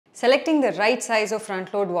Selecting the right size of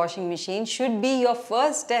front-load washing machine should be your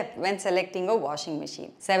first step when selecting a washing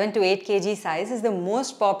machine. 7 to 8 kg size is the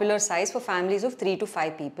most popular size for families of 3 to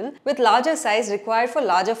 5 people, with larger size required for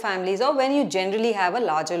larger families or when you generally have a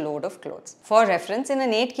larger load of clothes. For reference, in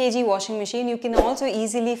an 8 kg washing machine, you can also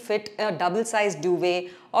easily fit a double-sized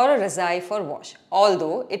duvet or a razai for wash,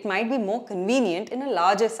 although it might be more convenient in a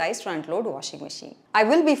larger size front-load washing machine. I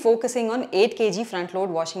will be focusing on 8 kg front-load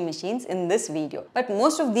washing machines in this video, but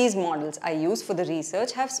most of these models I use for the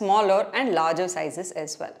research have smaller and larger sizes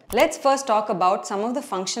as well. Let's first talk about some of the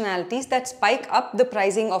functionalities that spike up the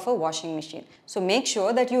pricing of a washing machine. So make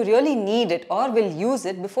sure that you really need it or will use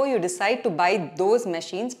it before you decide to buy those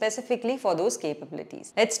machines specifically for those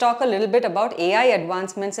capabilities. Let's talk a little bit about AI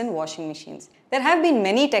advancements in washing machines. There have been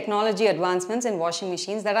many technology advancements in washing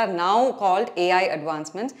machines that are now called AI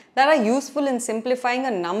advancements that are useful in simplifying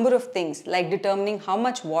a number of things like determining how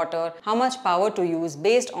much water, how much power to use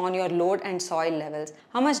based on your load and soil levels,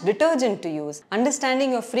 how much detergent to use,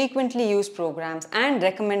 understanding your frequently used programs and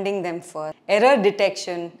recommending them for error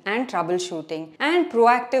detection and troubleshooting, and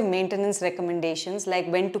proactive maintenance recommendations like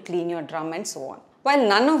when to clean your drum and so on. While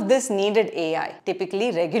none of this needed AI,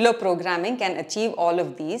 typically regular programming can achieve all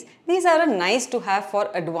of these. These are a nice to have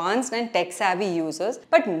for advanced and tech-savvy users,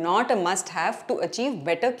 but not a must-have to achieve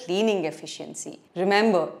better cleaning efficiency.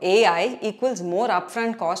 Remember, AI equals more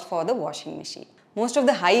upfront cost for the washing machine. Most of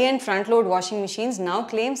the high-end front-load washing machines now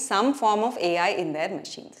claim some form of AI in their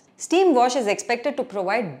machines. Steam wash is expected to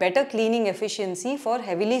provide better cleaning efficiency for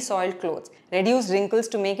heavily soiled clothes, reduce wrinkles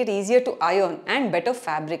to make it easier to iron, and better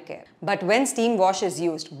fabric care. But when steam wash is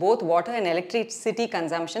used, both water and electricity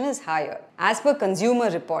consumption is higher. As per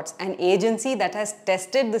Consumer Reports, an agency that has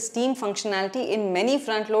tested the steam functionality in many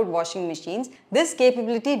front-load washing machines, this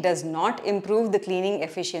capability does not improve the cleaning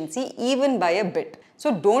efficiency even by a bit.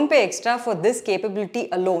 So don't pay extra for this capability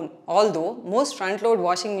alone, although most front-load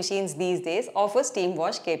washing machines these days offer steam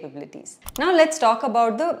wash capabilities. Now let's talk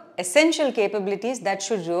about the essential capabilities that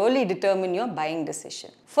should really determine your buying decision.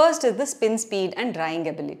 First is the spin speed and drying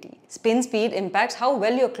ability. Spin speed impacts how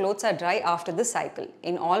well your clothes are dry after the cycle.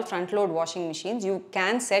 In all front-load washing machines, you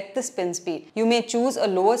can set the spin speed. You may choose a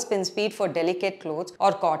lower spin speed for delicate clothes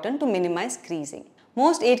or cotton to minimize creasing.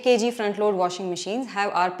 Most 8 kg front-load washing machines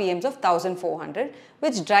have RPMs of 1400,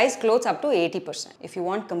 which dries clothes up to 80%. If you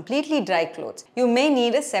want completely dry clothes, you may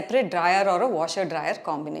need a separate dryer or a washer-dryer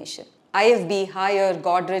combination. IFB, Haier,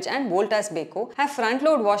 Godrej and Voltas Beko have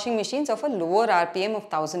front-load washing machines of a lower RPM of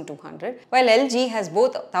 1200, while LG has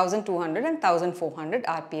both 1200 and 1400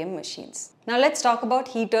 RPM machines. Now let's talk about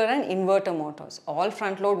heater and inverter motors. All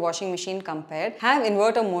front-load washing machine compared have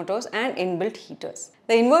inverter motors and inbuilt heaters.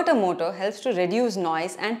 The inverter motor helps to reduce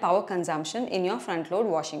noise and power consumption in your front-load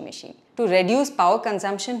washing machine. To reduce power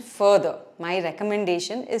consumption further, my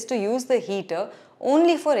recommendation is to use the heater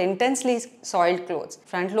only for intensely soiled clothes.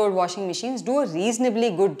 Front-load washing machines do a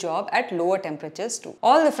reasonably good job at lower temperatures too.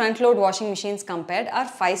 All the front-load washing machines compared are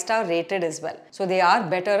 5-star rated as well, so they are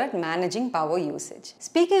better at managing power usage.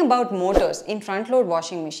 Speaking about motors in front-load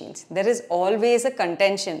washing machines, there is always a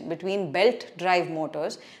contention between belt drive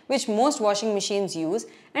motors, which most washing machines use,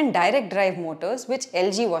 and direct drive motors, which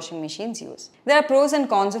LG washing machines use. There are pros and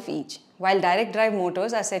cons of each. While direct drive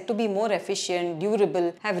motors are said to be more efficient,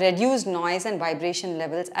 durable, have reduced noise and vibration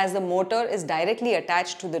levels as the motor is directly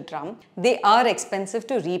attached to the drum, they are expensive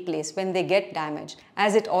to replace when they get damaged,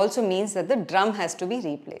 as it also means that the drum has to be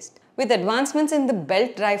replaced. With advancements in the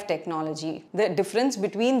belt drive technology, the difference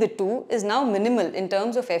between the two is now minimal in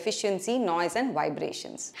terms of efficiency, noise and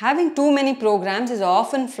vibrations. Having too many programs is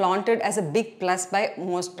often flaunted as a big plus by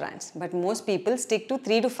most brands, but most people stick to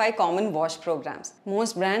 3 to 5 common wash programs.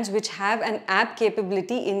 Most brands which have an app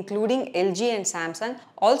capability including LG and Samsung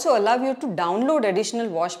also allow you to download additional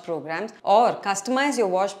wash programs or customize your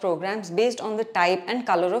wash programs based on the type and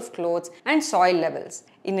color of clothes and soil levels.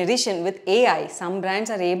 In addition, with AI, some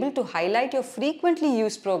brands are able to highlight your frequently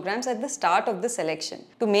used programs at the start of the selection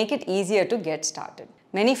to make it easier to get started.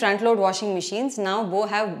 Many front-load washing machines now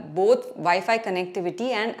have both Wi-Fi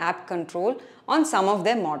connectivity and app control on some of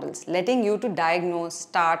their models, letting you to diagnose,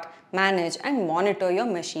 start, manage and monitor your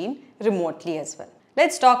machine remotely as well.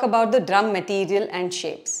 Let's talk about the drum material and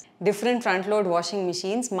shapes. Different front-load washing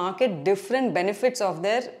machines market different benefits of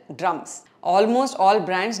their drums. Almost all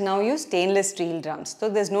brands now use stainless steel drums, so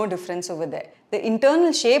there's no difference over there. The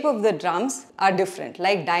internal shape of the drums are different,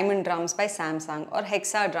 like diamond drums by Samsung or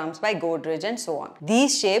hexa drums by Godrej and so on.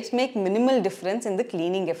 These shapes make minimal difference in the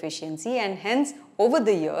cleaning efficiency, and hence over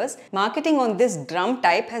the years, marketing on this drum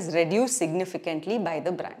type has reduced significantly by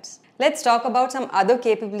the brands. Let's talk about some other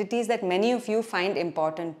capabilities that many of you find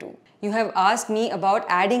important too. You have asked me about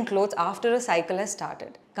adding clothes after a cycle has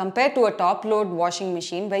started. Compared to a top-load washing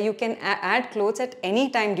machine where you can add clothes at any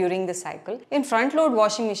time during the cycle, in front-load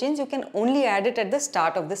washing machines you can only add it at the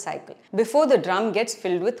start of the cycle, before the drum gets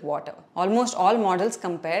filled with water. Almost all models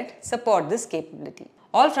compared support this capability.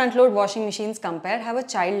 All front-load washing machines compared have a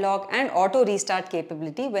child lock and auto restart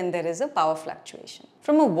capability when there is a power fluctuation.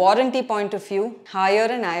 From a warranty point of view, Haier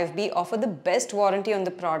and IFB offer the best warranty on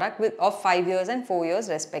the product of 5 years and 4 years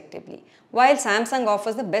respectively, while Samsung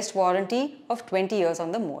offers the best warranty of 20 years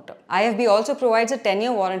on the motor. IFB also provides a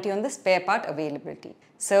 10-year warranty on the spare part availability.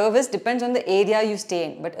 Service depends on the area you stay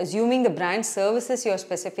in, but assuming the brand services your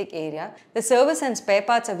specific area, the service and spare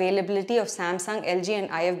parts availability of Samsung, LG and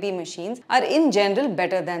IFB machines are in general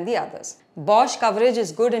better than the others. Bosch coverage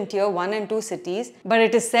is good in tier 1 and 2 cities, but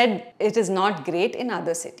it is said it is not great in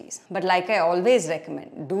other cities. But like I always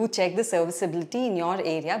recommend, do check the serviceability in your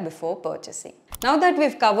area before purchasing. Now that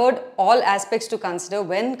we've covered all aspects to consider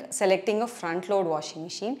when selecting a front-load washing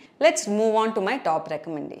machine, let's move on to my top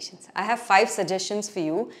recommendations. I have 5 suggestions for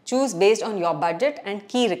you. Choose based on your budget and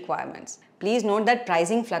key requirements. Please note that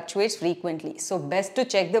pricing fluctuates frequently, so best to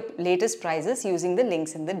check the latest prices using the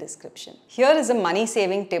links in the description. Here is a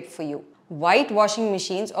money-saving tip for you. White washing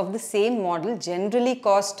machines of the same model generally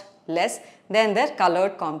cost less than their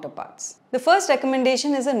colored counterparts. The first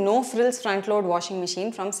recommendation is a no-frills front-load washing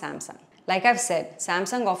machine from Samsung. Like I've said,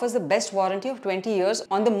 Samsung offers the best warranty of 20 years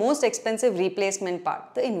on the most expensive replacement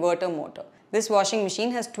part, the inverter motor. This washing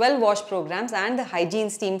machine has 12 wash programs and the hygiene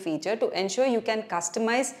steam feature to ensure you can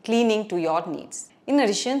customize cleaning to your needs. In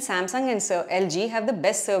addition, Samsung and LG have the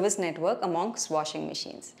best service network amongst washing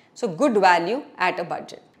machines. So good value at a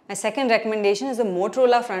budget. My second recommendation is the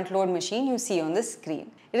Motorola front-load machine you see on the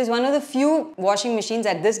screen. It is one of the few washing machines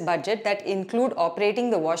at this budget that include operating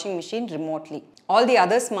the washing machine remotely. All the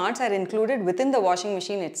other smarts are included within the washing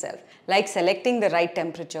machine itself, like selecting the right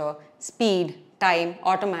temperature, speed, time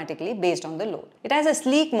automatically based on the load. It has a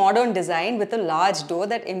sleek modern design with a large door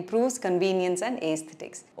that improves convenience and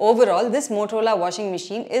aesthetics. Overall, this Motorola washing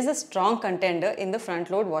machine is a strong contender in the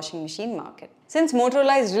front-load washing machine market. Since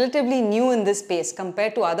Motorola is relatively new in this space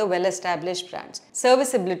compared to other well-established brands,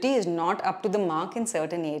 serviceability is not up to the mark in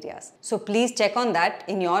certain areas. So please check on that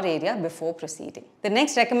in your area before proceeding. The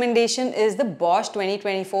next recommendation is the Bosch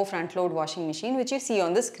 2024 front-load washing machine, which you see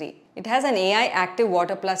on the screen. It has an AI Active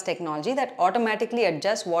Water Plus technology that automatically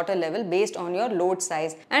adjusts water level based on your load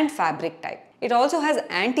size and fabric type. It also has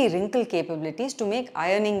anti-wrinkle capabilities to make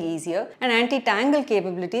ironing easier and anti-tangle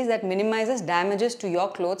capabilities that minimizes damages to your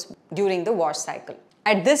clothes during the wash cycle.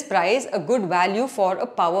 At this price, a good value for a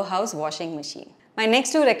powerhouse washing machine. My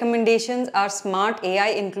next 2 recommendations are smart AI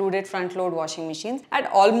included front-load washing machines at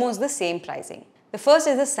almost the same pricing. The first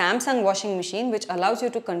is the Samsung washing machine, which allows you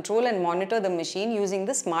to control and monitor the machine using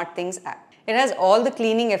the SmartThings app. It has all the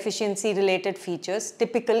cleaning efficiency related features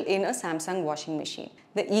typical in a Samsung washing machine.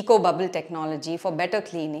 The Eco Bubble technology for better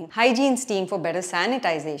cleaning, hygiene steam for better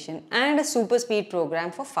sanitization, and a super speed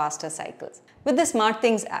program for faster cycles. With the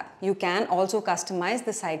SmartThings app, you can also customize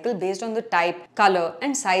the cycle based on the type, color,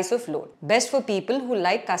 and size of load. Best for people who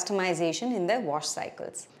like customization in their wash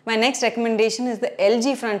cycles. My next recommendation is the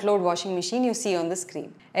LG front-load washing machine you see on the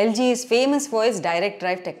screen. LG is famous for its direct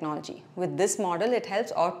drive technology. With this model, it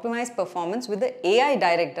helps optimize performance with the AI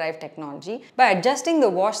direct drive technology by adjusting the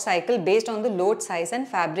wash cycle based on the load size and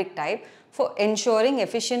fabric type for ensuring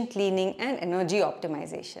efficient cleaning and energy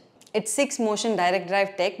optimization. Its 6-motion direct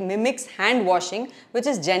drive tech mimics hand washing, which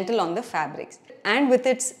is gentle on the fabrics. And with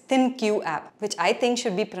its ThinQ app, which I think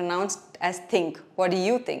should be pronounced as think. What do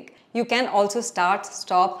you think? You can also start,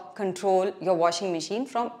 stop, control your washing machine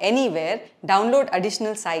from anywhere, download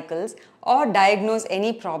additional cycles, or diagnose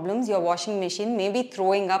any problems your washing machine may be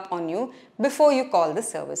throwing up on you before you call the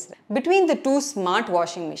service rep. Between the 2 smart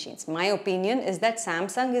washing machines, my opinion is that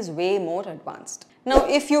Samsung is way more advanced. Now,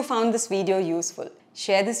 if you found this video useful,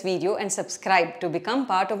 share this video and subscribe to become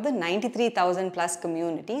part of the 93,000 plus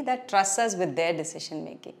community that trusts us with their decision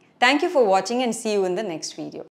making. Thank you for watching and see you in the next video.